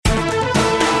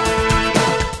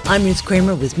I'm Ruth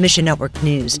Kramer with Mission Network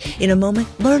News. In a moment,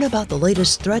 learn about the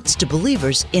latest threats to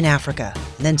believers in Africa.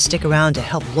 And then stick around to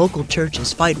help local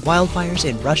churches fight wildfires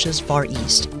in Russia's Far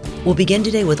East. We'll begin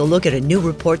today with a look at a new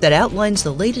report that outlines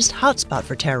the latest hotspot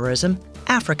for terrorism,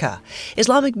 Africa.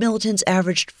 Islamic militants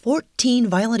averaged 14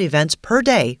 violent events per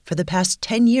day for the past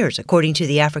 10 years, according to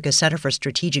the Africa Center for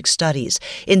Strategic Studies.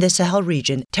 In the Sahel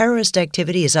region, terrorist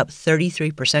activity is up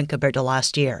 33% compared to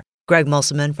last year. Greg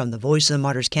Musselman from the Voice of the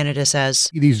Martyrs Canada says,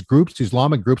 these groups,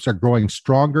 Islamic groups, are growing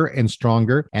stronger and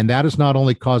stronger, and that is not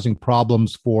only causing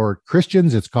problems for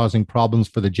Christians, it's causing problems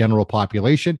for the general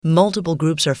population. Multiple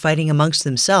groups are fighting amongst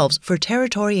themselves for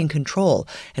territory and control,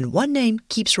 and one name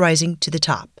keeps rising to the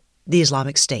top, the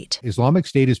Islamic State. Islamic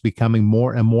State is becoming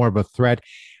more and more of a threat,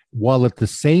 while at the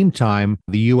same time,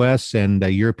 the U.S. and the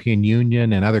European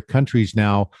Union and other countries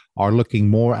now are looking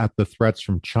more at the threats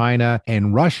from China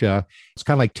and Russia. It's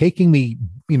kind of like taking the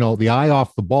eye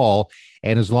off the ball,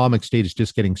 and Islamic State is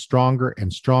just getting stronger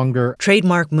and stronger.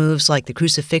 Trademark moves like the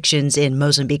crucifixions in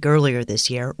Mozambique earlier this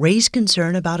year raised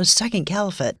concern about a second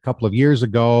caliphate. A couple of years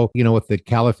ago, with the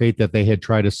caliphate that they had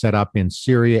tried to set up in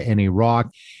Syria and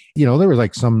Iraq, there were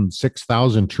like some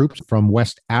 6,000 troops from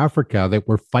West Africa that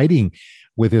were fighting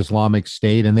with Islamic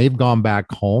State, and they've gone back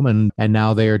home, and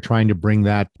now they are trying to bring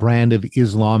that brand of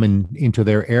Islam into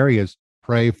their areas.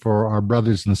 Pray for our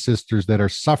brothers and sisters that are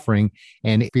suffering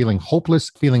and feeling hopeless,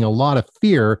 feeling a lot of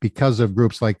fear because of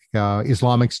groups like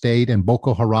Islamic State and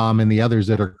Boko Haram and the others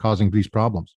that are causing these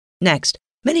problems. Next,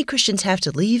 many Christians have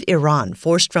to leave Iran,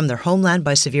 forced from their homeland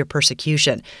by severe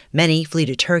persecution. Many flee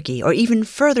to Turkey or even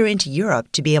further into Europe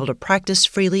to be able to practice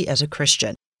freely as a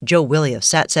Christian. Joe Willie of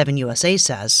Sat7 USA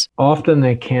says, often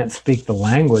they can't speak the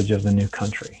language of the new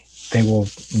country. They will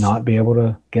not be able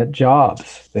to get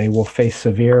jobs. They will face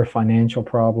severe financial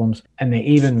problems, and they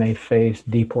even may face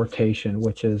deportation,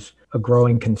 which is a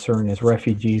growing concern as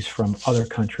refugees from other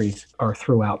countries are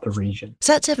throughout the region.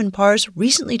 Sat7 Pars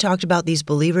recently talked about these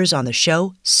believers on the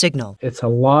show Signal. It's a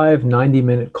live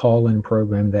 90-minute call-in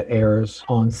program that airs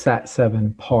on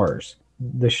Sat7 Pars.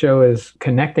 The show is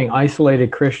connecting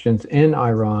isolated Christians in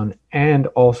Iran and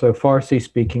also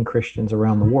Farsi-speaking Christians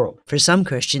around the world. For some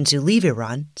Christians who leave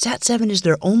Iran, Sat7 is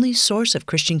their only source of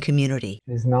Christian community.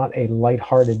 It is not a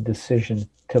lighthearted decision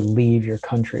to leave your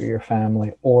country, your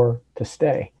family, or to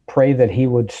stay. Pray that He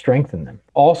would strengthen them.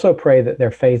 Also pray that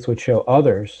their faith would show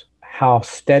others how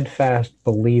steadfast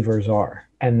believers are,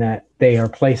 and that they are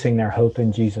placing their hope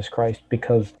in Jesus Christ,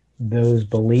 because those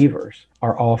believers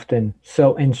are often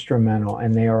so instrumental,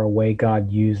 and they are a way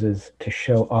God uses to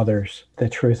show others the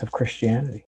truth of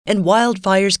Christianity. And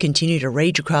wildfires continue to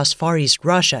rage across Far East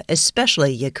Russia,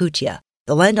 especially Yakutia.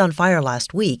 The land on fire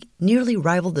last week nearly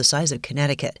rivaled the size of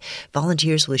Connecticut.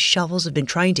 Volunteers with shovels have been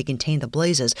trying to contain the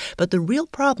blazes, but the real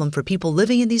problem for people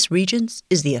living in these regions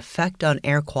is the effect on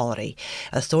air quality.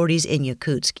 Authorities in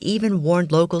Yakutsk even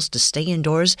warned locals to stay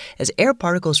indoors as air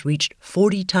particles reached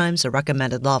 40 times the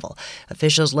recommended level.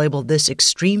 Officials labeled this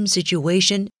extreme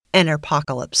situation an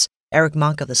apocalypse. Eric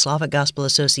Monk of the Slavic Gospel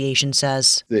Association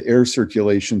says, the air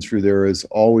circulation through there has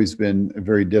always been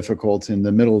very difficult. In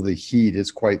the middle of the heat, it's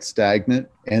quite stagnant.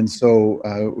 And so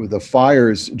the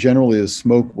fires, generally the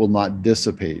smoke will not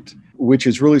dissipate, which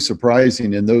is really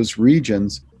surprising in those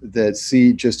regions that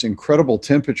see just incredible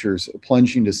temperatures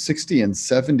plunging to 60 and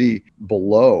 70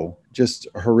 below. Just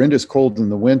horrendous cold in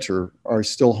the winter are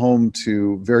still home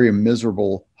to very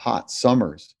miserable hot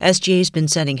summers. SGA has been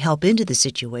sending help into the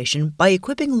situation by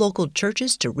equipping local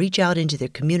churches to reach out into their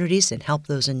communities and help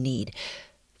those in need.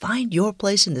 Find your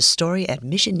place in the story at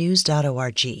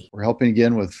missionnews.org. We're helping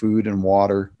again with food and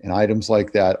water and items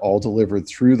like that, all delivered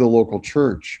through the local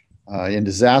church. In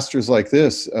disasters like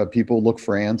this, people look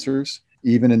for answers.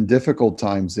 Even in difficult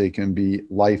times, they can be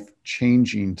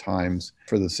life-changing times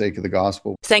for the sake of the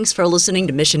gospel. Thanks for listening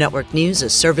to Mission Network News, a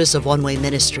service of One Way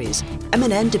Ministries.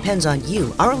 MNN depends on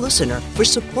you, our listener, for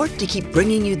support to keep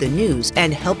bringing you the news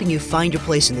and helping you find your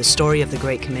place in the story of the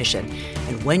Great Commission.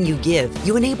 And when you give,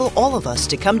 you enable all of us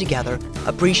to come together,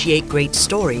 appreciate great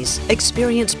stories,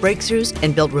 experience breakthroughs,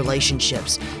 and build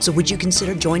relationships. So would you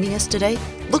consider joining us today?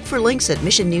 Look for links at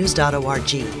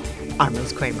missionnews.org. I'm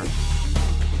Ruth Kramer.